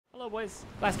Hello, boys.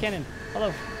 Glass cannon.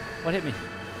 Hello. What hit me?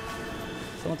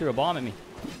 Someone threw a bomb at me.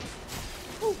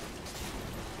 Woo.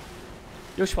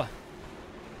 Yoshua.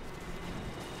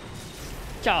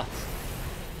 Cha.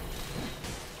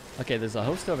 Okay, there's a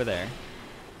host over there.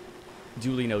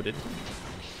 Duly noted.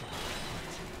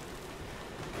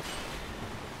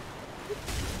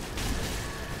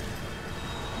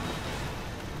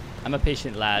 I'm a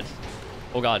patient lad.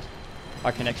 Oh god.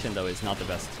 Our connection though is not the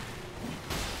best.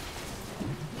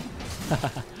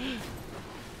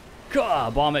 Gah,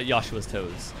 bomb at Joshua's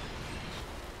toes.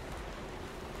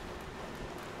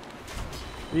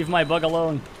 Leave my bug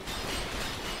alone.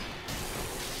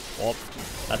 Oh,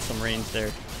 that's some range there.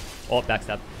 Oh,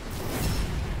 backstab.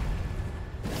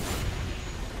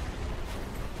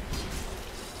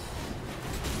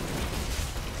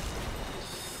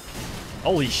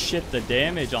 Holy shit, the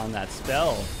damage on that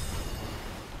spell.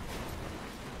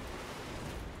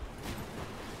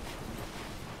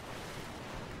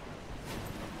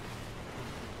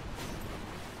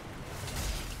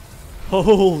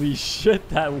 Holy shit,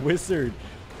 that wizard.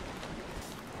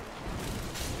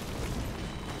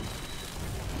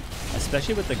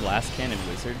 Especially with the glass cannon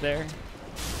wizard there.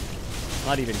 I'm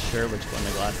not even sure which one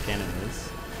the glass cannon is.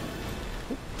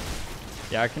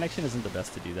 Yeah, our connection isn't the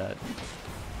best to do that.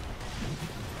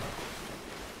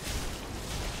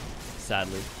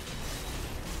 Sadly.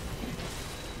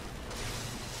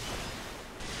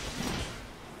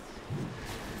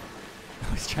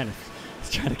 He's trying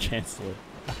to cancel it.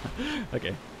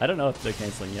 Okay, I don't know if they're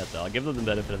canceling yet though. I'll give them the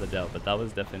benefit of the doubt, but that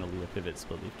was definitely a pivot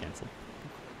split leaf cancel.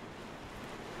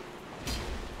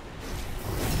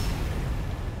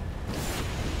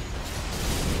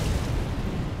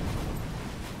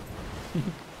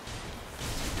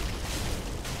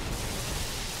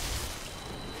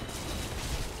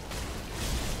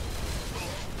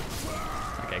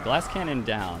 Okay, glass cannon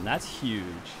down. That's huge.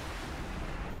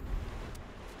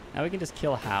 Now we can just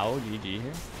kill How, GG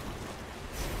here.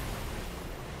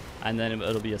 And then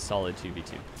it'll be a solid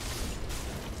 2v2.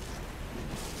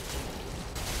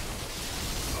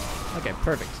 Okay,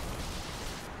 perfect.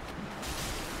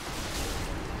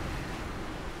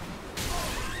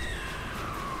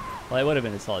 Well, it would have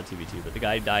been a solid 2v2, but the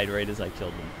guy died right as I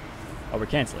killed him. Oh, we're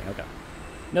canceling. Okay.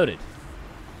 Noted.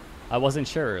 I wasn't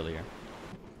sure earlier.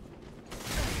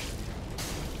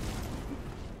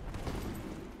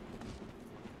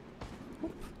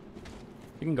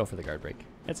 You can go for the guard break.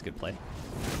 It's a good play.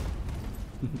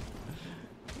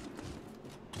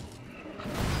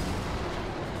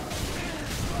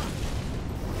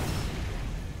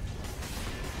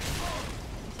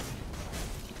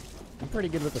 I'm pretty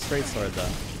good with the straight sword though.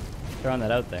 Throwing that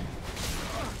out there.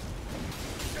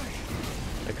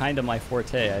 They're kind of my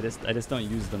forte. I just don't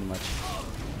use them much.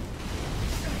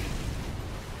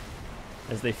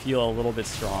 As they feel a little bit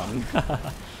strong.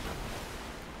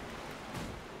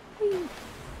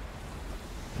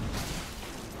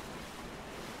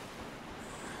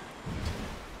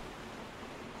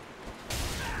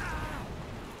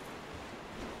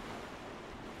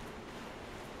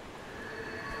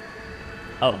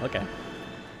 Oh, okay.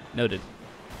 Noted.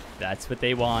 That's what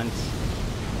they want.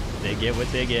 They get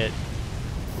what they get.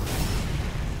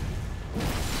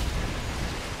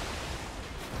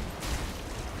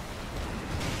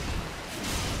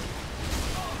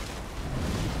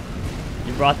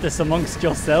 You brought this amongst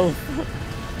yourself.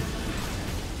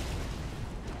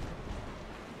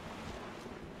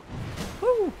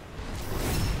 Woo.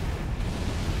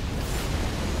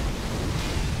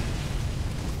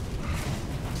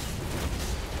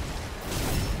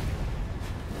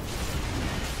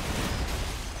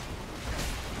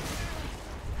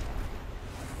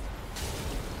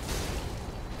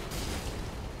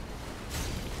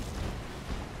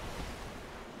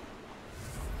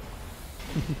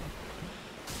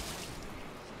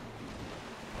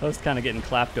 Host kind of getting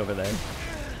clapped over there.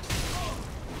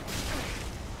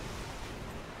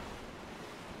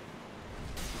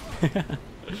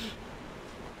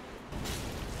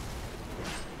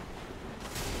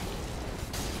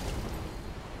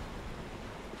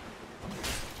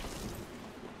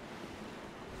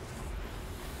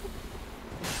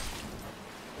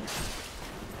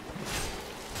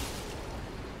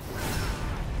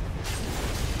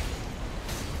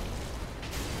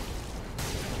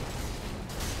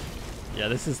 Yeah,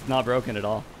 this is not broken at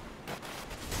all.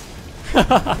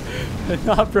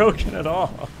 Not broken at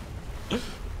all.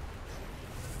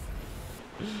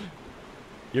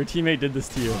 Your teammate did this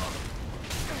to you.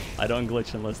 I don't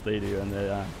glitch unless they do, and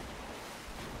they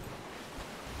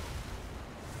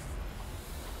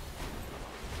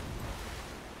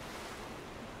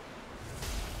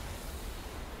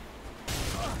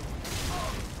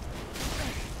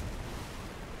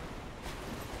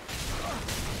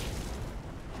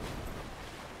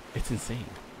It's insane.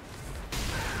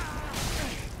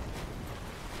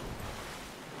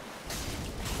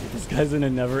 This guy's in a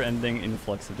never-ending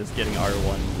influx of just getting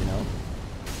R1, you know?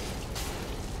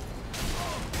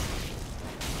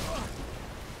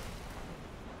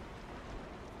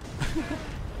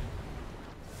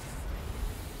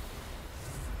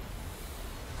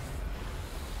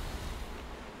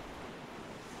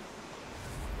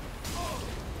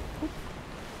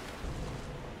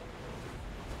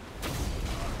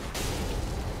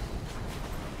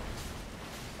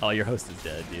 Oh, your host is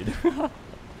dead, dude.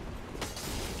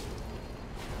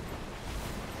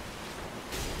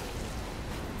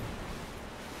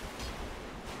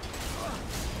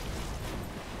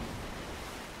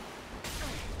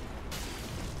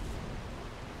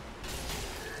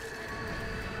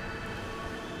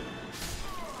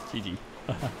 GG.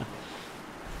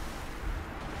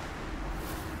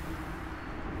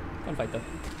 Fun fight though.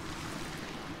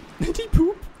 Did he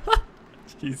poop?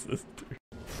 Jesus. Dude.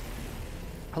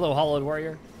 Hello, Hollowed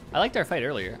Warrior. I liked our fight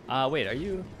earlier. Wait, are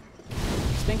you...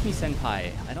 Spank me,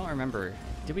 Senpai. I don't remember.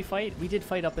 Did we fight? We did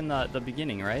fight up in the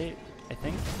beginning, right? I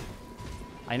think.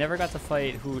 I never got to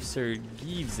fight who Sir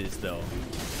Gives is, though.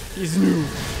 He's new.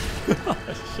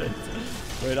 Shit.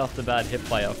 Right off the bat, hit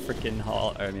by a freaking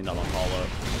I mean, not a hollow.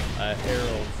 A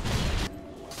herald.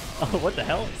 Oh, what the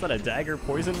hell? Is that a dagger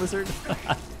poison wizard?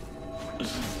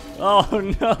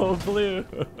 Oh no, Blue.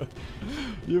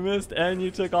 You missed and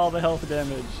you took all the health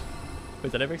damage.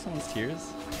 Wait, did I break someone's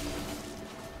tears?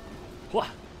 Wah.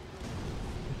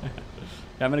 Yeah,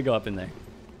 I'm gonna go up in there.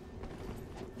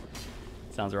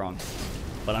 Sounds wrong.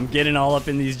 But I'm getting all up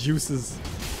in these juices.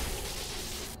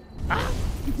 Ah.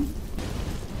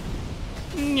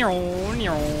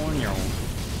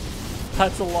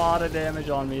 That's a lot of damage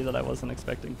on me that I wasn't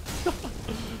expecting.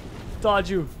 Dodge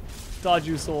you. Dodge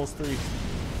you, Souls 3.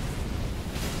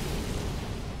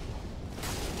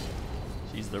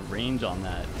 Jeez, the range on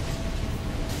that.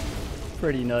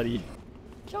 Pretty nutty.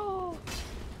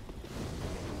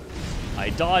 I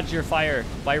dodge your fire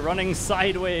by running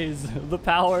sideways. The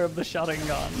power of the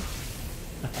Sharingan.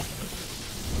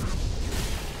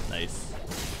 Nice.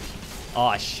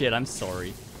 Aw, shit, I'm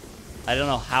sorry. I don't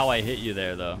know how I hit you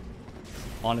there, though.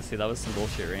 Honestly, that was some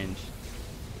bullshit range.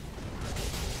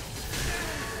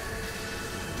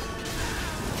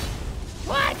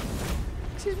 What?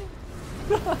 Excuse me.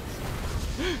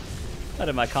 That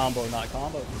did my combo, not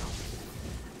combo.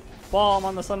 Bomb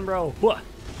on the sun, bro.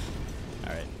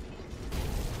 Alright.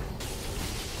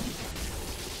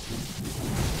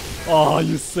 Oh,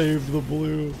 you saved the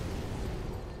blue.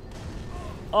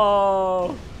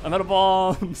 Oh, I'm out of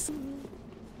bombs.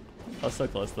 I was so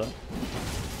close, though.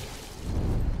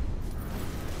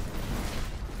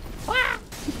 Ah!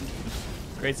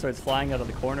 Great sword's flying out of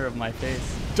the corner of my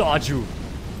face. Dodge you.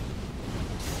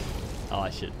 Oh,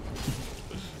 shit.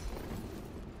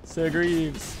 Sir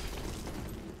Greaves.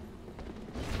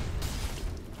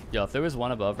 Yo, if there was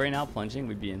one above right now plunging,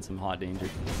 we'd be in some hot danger.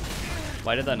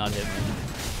 Why did that not hit me?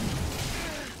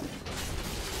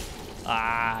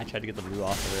 Ah, I tried to get the blue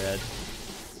off of her head.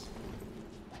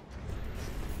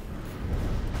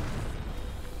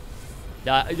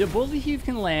 Yeah, the Bully Heave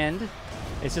can land.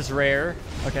 It's just rare,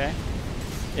 okay?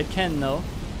 It can, though.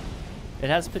 It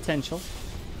has potential.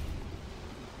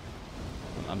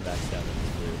 I'm backstabbing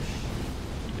this blue.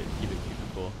 Keep it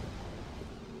cool.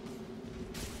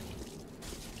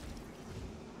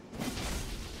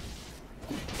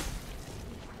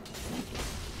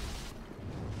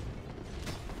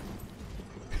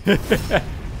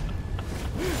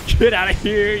 Get out of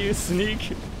here, you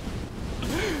sneak.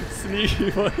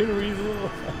 Sneaky fucking weasel.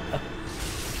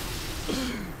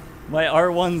 My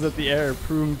R1s at the air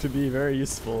proved to be very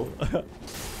useful.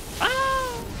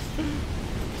 Ah!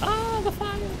 Ah, the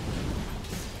fire!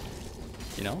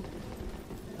 You know?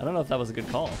 I don't know if that was a good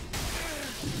call.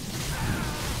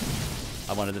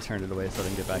 I wanted to turn it away so I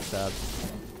didn't get backstabbed.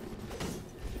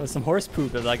 There was some horse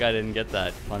poop that guy didn't get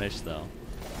that punished, though.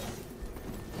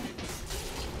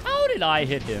 How did I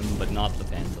hit him, but not the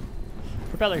Phantom?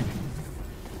 Propeller.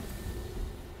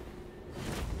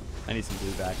 I need some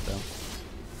blue back, though.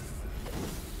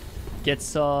 Get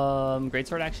some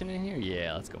greatsword action in here?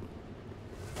 Yeah, let's go.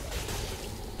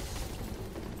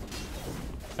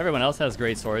 Everyone else has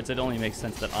great swords. It only makes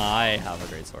sense that I have a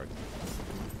great sword.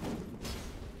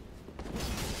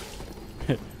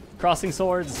 Crossing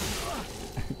swords.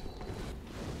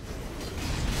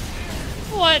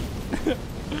 What?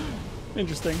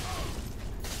 Interesting.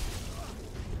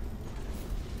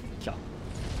 Cha.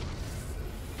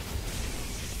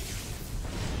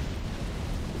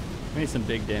 We need some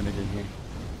big damage in here.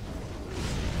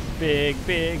 Big,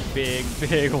 big, big,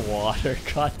 big water.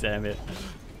 God damn it.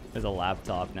 There's a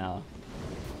laptop now.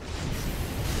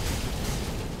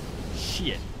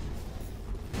 Shit.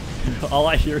 All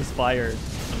I hear is fire.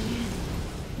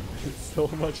 So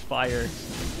much fire.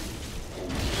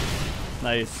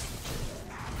 Nice.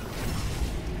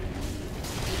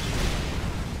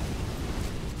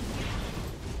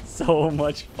 So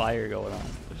much fire going on.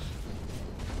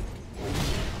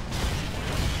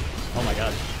 Oh my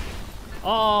god.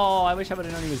 Oh, I wish I would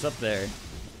have known he was up there.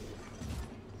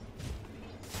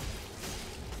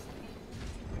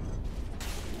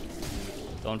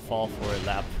 Don't fall for it,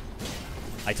 Lap.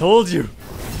 I told you!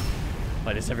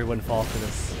 Why does everyone fall for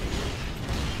this?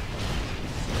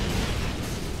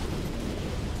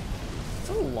 That's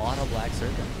a lot of Black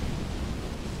Serpent.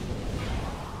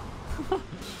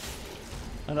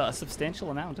 And a substantial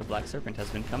amount of Black Serpent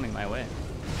has been coming my way.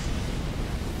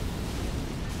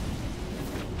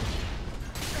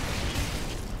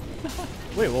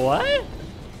 Wait, what?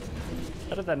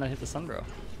 How did that not hit the Sunbro?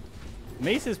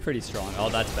 Mace is pretty strong. Oh,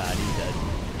 that's bad. He's dead.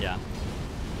 Yeah.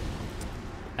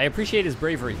 I appreciate his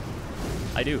bravery.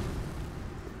 I do.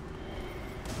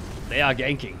 They are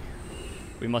ganking.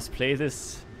 We must play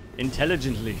this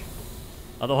intelligently.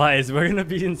 Otherwise, we're gonna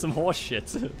be in some horse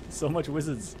shit. So much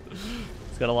wizards.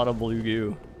 It's got a lot of blue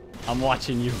goo. I'm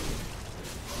watching you.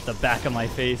 The back of my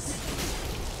face.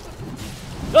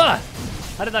 Ah!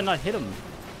 How did that not hit him?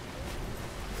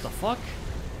 The fuck?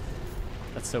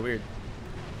 That's so weird.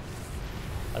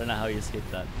 I don't know how he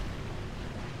escaped that.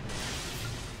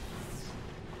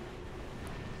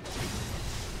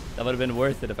 That would have been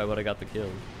worth it if I would have got the kill.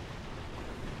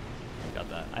 Got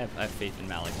that. I have faith in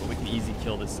Malik, but we can easy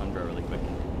kill this Sunbro really quick.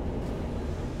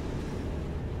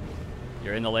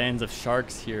 You're in the lands of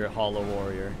sharks here, Hollow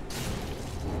Warrior.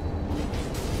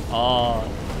 Oh,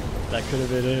 that could have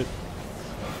been it.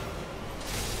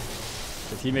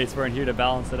 The teammates weren't here to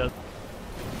balance it out.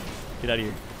 Get out of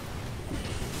here.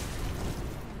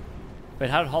 Wait,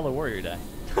 how did Hollow Warrior die?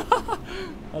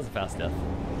 That was a fast death.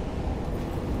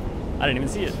 I didn't even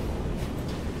see it.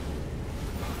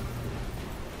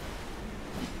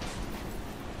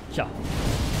 Yeah.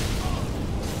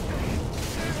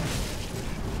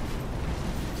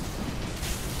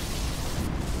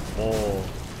 Oh,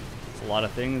 there's a lot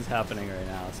of things happening right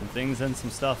now. Some things and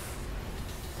some stuff.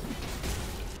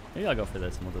 Maybe I'll go for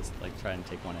this and we'll just like try and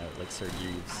take one out like Sir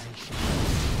Greaves.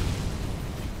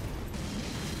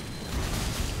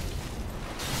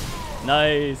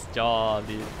 Nice job,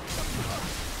 dude.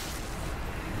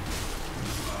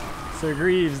 Sir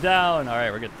Greaves down. All right,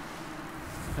 we're good.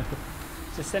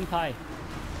 Just senpai.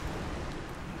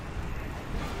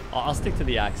 I'll stick to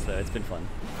the axe though. It's been fun.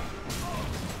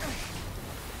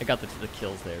 I got the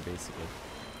kills there basically.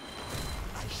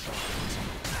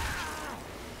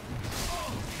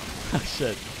 Oh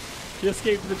shit. He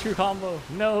escaped the true combo.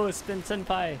 No, spin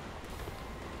senpai.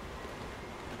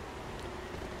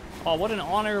 Oh, what an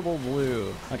honorable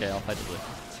blue. Okay, I'll fight the blue.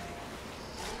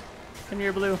 Come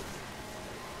here, blue.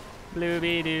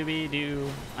 Blooby dooby doo.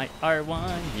 I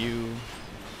R1 you.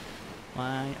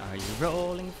 Why are you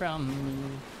rolling from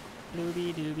me?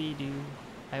 Blooby dooby doo.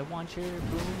 I want your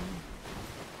boom.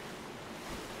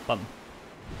 Bum.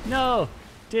 No!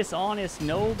 Dishonest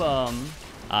no bum.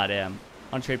 Ah, damn.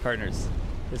 On trade partners.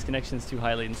 This connection's too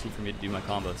high latency for me to do my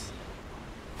combos.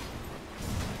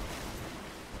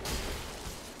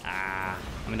 Ah,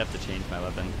 I'm gonna have to change my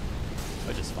weapon,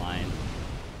 which is fine.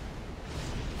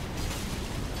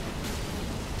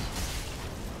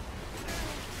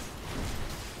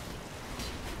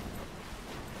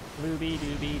 Blooby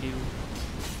dooby doo.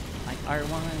 I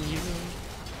R1 you.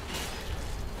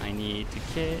 I need to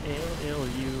kill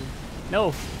you.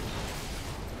 No!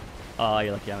 Oh,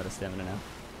 you're lucky I'm out of stamina now.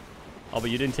 Oh,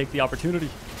 but you didn't take the opportunity.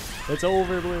 It's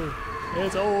over, blue.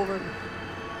 It's over.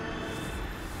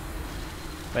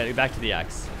 Wait, back to the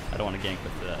axe. I don't want to gank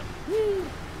with the...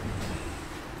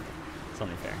 It's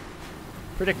only fair.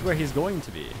 Predict where he's going to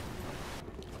be.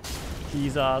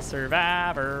 He's a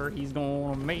survivor. He's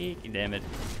gonna make it. Damn it.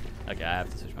 Okay, I have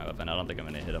to switch my weapon. I don't think I'm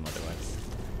gonna hit him otherwise.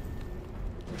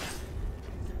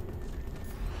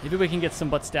 Maybe we can get some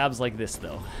butt stabs like this,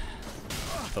 though.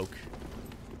 Poke.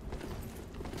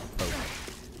 Poke.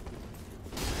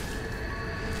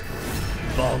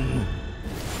 Bum.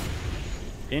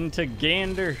 Into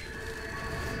Gander.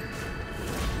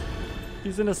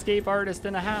 He's an escape artist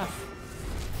and a half.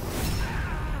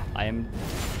 I am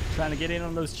trying to get in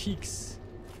on those cheeks.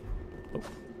 Oh.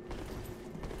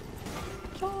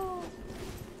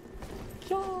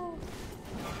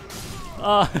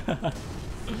 Ah.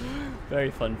 Very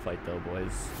fun fight though,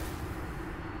 boys.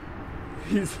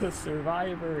 He's a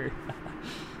survivor.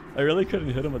 I really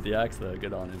couldn't hit him with the axe though.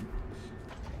 Good on him.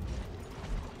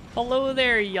 Hello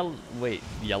there,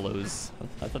 yellows.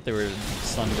 I thought they were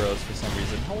sun bros for some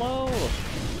reason. Hello.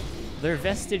 They're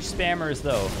vestige spammers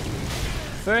though.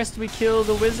 First we kill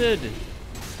the wizard.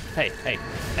 Hey,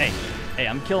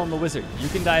 I'm killing the wizard. You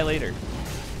can die later.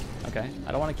 Okay,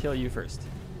 I don't want to kill you first.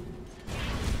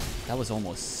 That was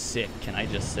almost sick, can I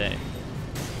just say.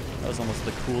 That was almost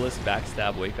the coolest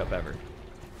backstab wake up ever.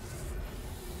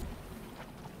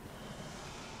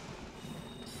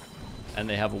 And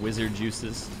they have wizard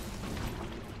juices.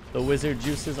 The wizard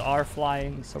juices are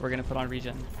flying, so we're gonna put on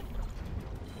regen.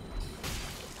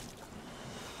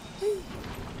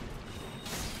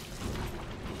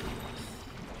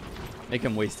 Make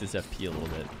him waste his FP a little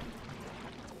bit.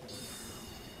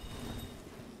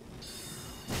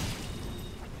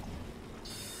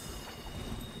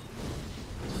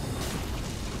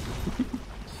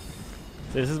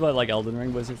 So this is what like Elden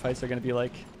Ring wizard fights are gonna be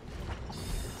like.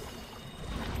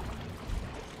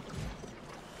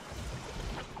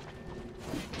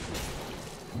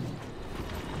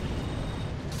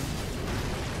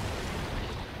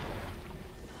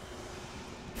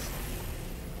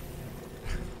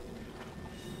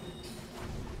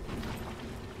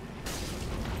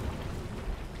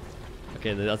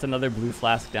 Okay, that's another blue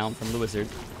flask down from the wizard.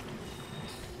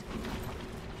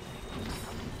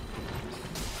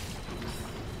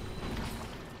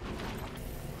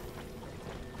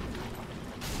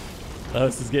 Oh,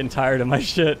 this is getting tired of my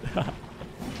shit.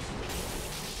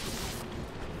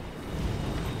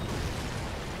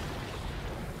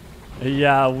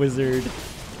 Yeah, wizard.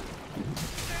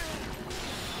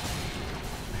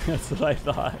 That's what I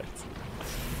thought.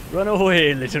 Run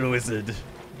away, little wizard.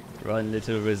 Run,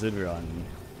 little wizard, run.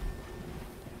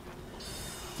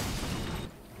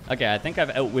 Okay, I think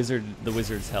I've out-wizarded the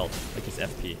wizard's health, like his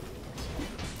FP.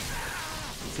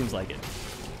 Seems like it.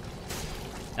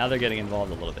 Now they're getting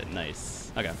involved a little bit.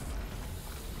 Nice. Okay.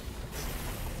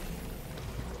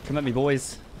 Come at me,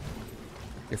 boys.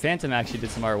 Your Phantom actually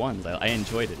did some R1s. I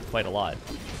enjoyed it quite a lot.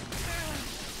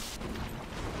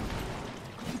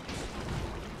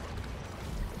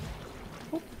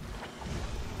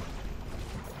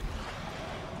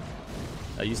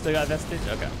 Oh, you still got Vestige?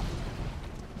 Okay.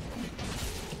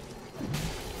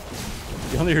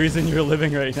 The only reason you're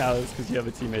living right now is because you have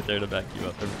a teammate there to back you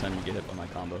up every time you get hit by my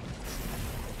combo.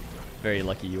 Very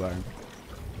lucky you are.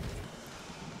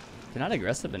 You're not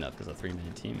aggressive enough because a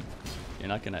 3-man team. You're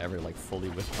not gonna ever like fully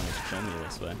whiff punish kill me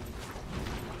this way.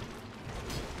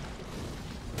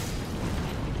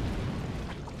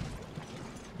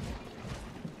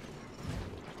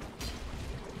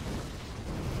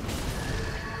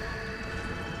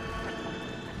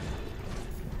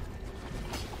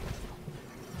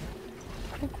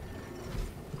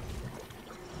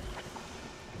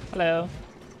 Hello.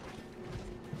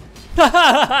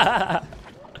 I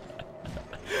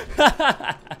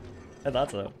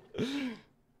thought so.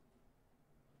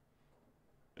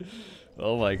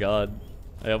 Oh my god.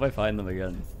 I hope I find them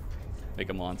again. Make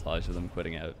a montage of them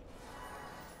quitting out.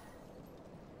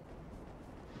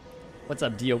 What's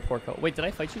up, Dio Porco? Wait, did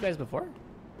I fight you guys before?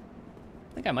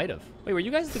 I think I might have. Wait, were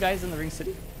you guys the guys in the Ring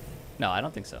City? No, I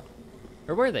don't think so.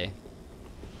 Or were they?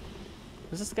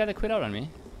 Was this the guy that quit out on me?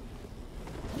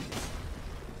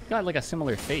 Got like a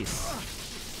similar face.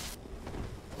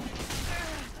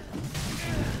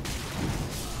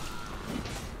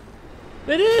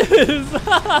 It is!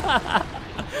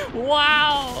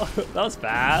 Wow! That was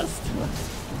fast.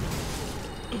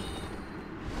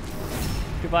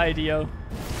 Goodbye, Dio.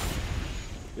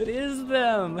 It is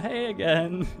them! Hey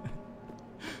again.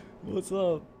 What's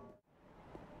up?